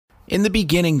In the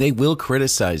beginning, they will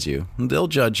criticize you. They'll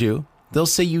judge you. They'll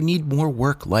say you need more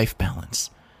work-life balance.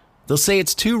 They'll say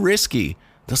it's too risky.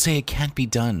 They'll say it can't be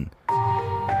done.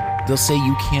 They'll say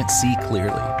you can't see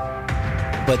clearly.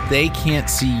 But they can't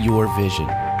see your vision.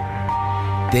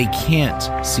 They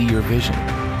can't see your vision.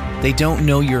 They don't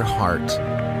know your heart.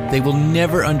 They will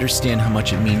never understand how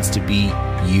much it means to be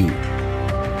you.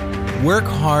 Work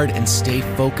hard and stay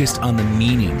focused on the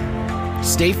meaning.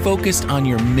 Stay focused on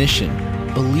your mission.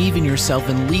 Believe in yourself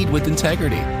and lead with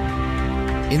integrity.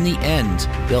 In the end,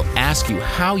 they'll ask you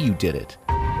how you did it.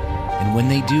 And when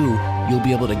they do, you'll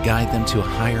be able to guide them to a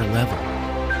higher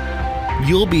level.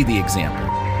 You'll be the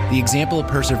example of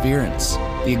perseverance,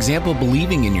 the example of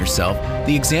believing in yourself,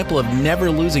 the example of never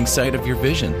losing sight of your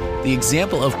vision, the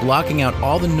example of blocking out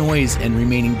all the noise and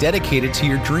remaining dedicated to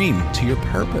your dream, to your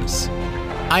purpose.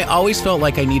 I always felt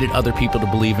like I needed other people to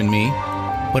believe in me,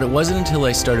 but it wasn't until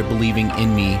I started believing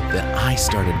in me that I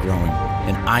started growing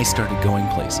and I started going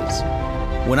places.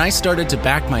 When I started to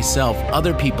back myself,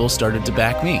 other people started to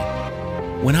back me.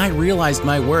 When I realized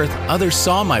my worth, others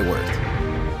saw my worth.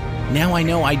 Now I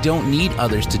know I don't need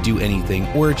others to do anything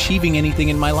or achieving anything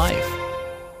in my life.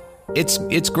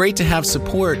 It's great to have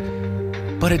support,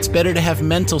 but it's better to have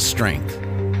mental strength.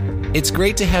 It's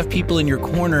great to have people in your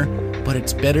corner, but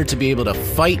it's better to be able to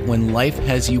fight when life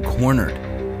has you cornered.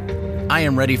 I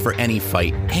am ready for any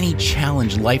fight, any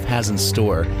challenge life has in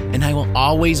store, and I will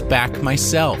always back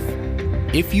myself.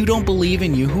 If you don't believe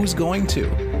in you, who's going to?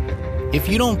 If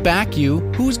you don't back you,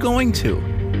 who's going to?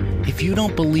 If you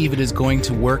don't believe it is going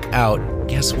to work out,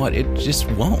 guess what? It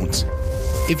just won't.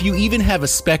 If you even have a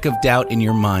speck of doubt in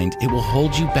your mind, it will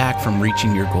hold you back from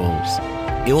reaching your goals.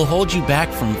 It will hold you back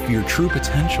from your true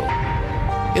potential.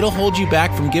 It'll hold you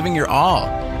back from giving your all.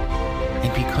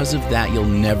 And because of that, you'll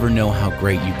never know how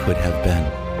great you could have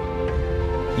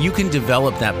been. You can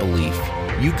develop that belief.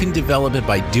 You can develop it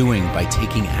by doing, by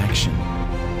taking action.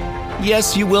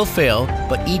 Yes, you will fail,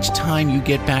 but each time you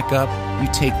get back up, you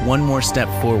take one more step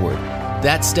forward.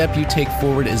 That step you take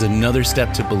forward is another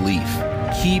step to belief.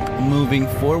 Keep moving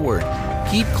forward.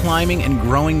 Keep climbing and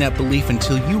growing that belief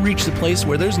until you reach the place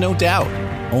where there's no doubt.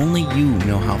 Only you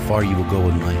know how far you will go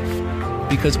in life.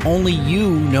 Because only you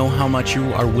know how much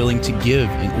you are willing to give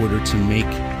in order to make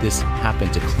this happen,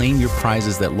 to claim your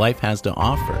prizes that life has to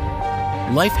offer.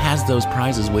 Life has those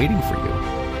prizes waiting for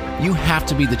you. You have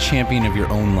to be the champion of your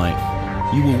own life.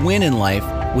 You will win in life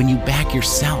when you back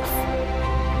yourself,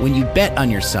 when you bet on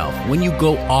yourself, when you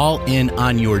go all in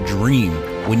on your dream,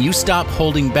 when you stop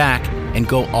holding back and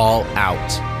go all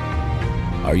out.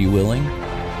 Are you willing?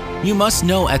 You must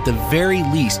know at the very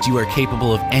least you are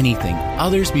capable of anything.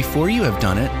 Others before you have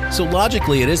done it, so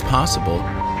logically it is possible.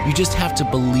 You just have to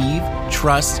believe,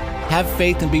 trust, have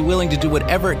faith, and be willing to do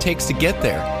whatever it takes to get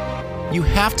there. You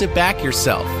have to back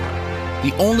yourself.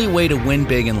 The only way to win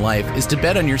big in life is to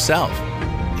bet on yourself.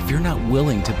 If you're not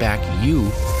willing to back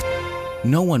you,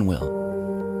 no one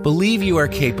will. Believe you are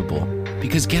capable,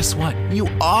 because guess what? You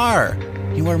are.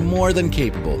 You are more than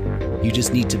capable. You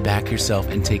just need to back yourself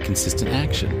and take consistent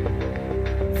action.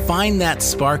 Find that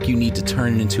spark you need to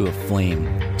turn it into a flame.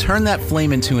 Turn that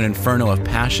flame into an inferno of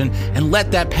passion and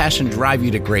let that passion drive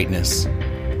you to greatness.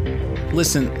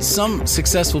 Listen, some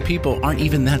successful people aren't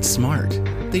even that smart.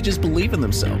 They just believe in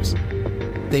themselves.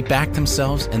 They back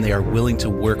themselves and they are willing to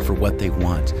work for what they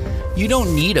want. You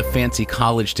don't need a fancy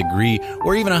college degree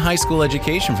or even a high school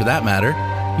education for that matter.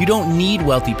 You don't need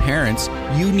wealthy parents.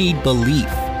 You need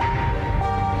belief.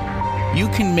 You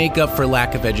can make up for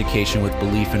lack of education with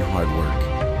belief and hard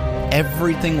work.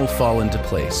 Everything will fall into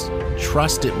place.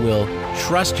 Trust it will.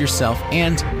 Trust yourself,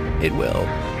 and it will.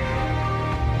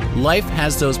 Life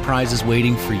has those prizes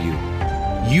waiting for you.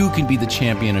 You can be the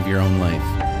champion of your own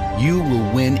life. You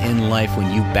will win in life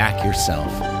when you back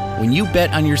yourself. When you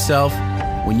bet on yourself,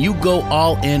 when you go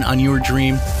all in on your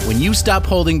dream, when you stop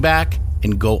holding back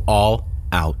and go all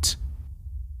out.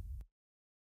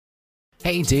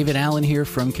 Hey, David Allen here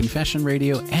from Confession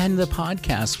Radio and the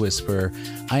Podcast Whisperer.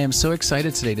 I am so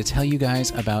excited today to tell you guys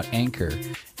about Anchor.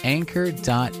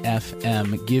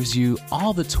 Anchor.fm gives you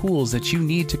all the tools that you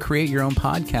need to create your own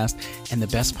podcast. And the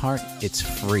best part, it's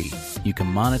free. You can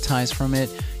monetize from it.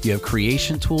 You have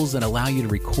creation tools that allow you to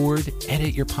record,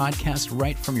 edit your podcast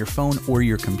right from your phone or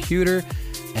your computer.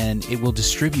 And it will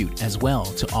distribute as well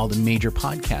to all the major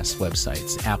podcast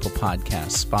websites, Apple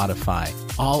Podcasts, Spotify,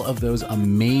 all of those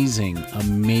amazing,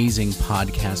 amazing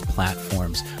podcast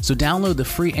platforms. So download the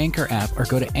free Anchor app or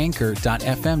go to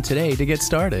anchor.fm today to get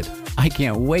started. I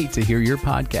can't wait to hear your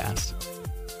podcast.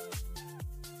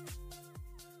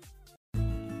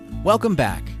 Welcome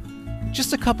back.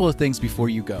 Just a couple of things before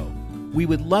you go. We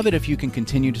would love it if you can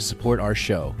continue to support our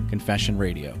show, Confession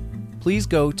Radio. Please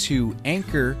go to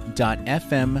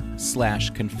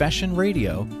anchor.fm/Confession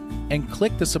Radio and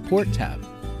click the support tab.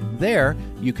 There,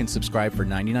 you can subscribe for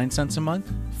 99 cents a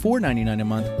month, $4.99 a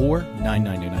month, or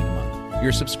 $9.99 a month.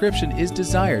 Your subscription is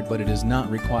desired, but it is not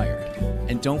required.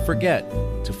 And don't forget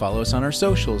to follow us on our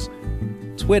socials,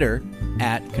 Twitter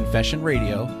 @Confession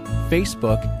Radio,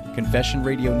 Facebook Confession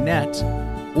Radio Net,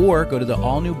 or go to the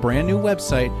all-new, brand-new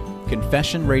website,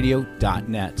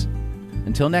 confessionradio.net.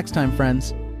 Until next time,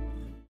 friends.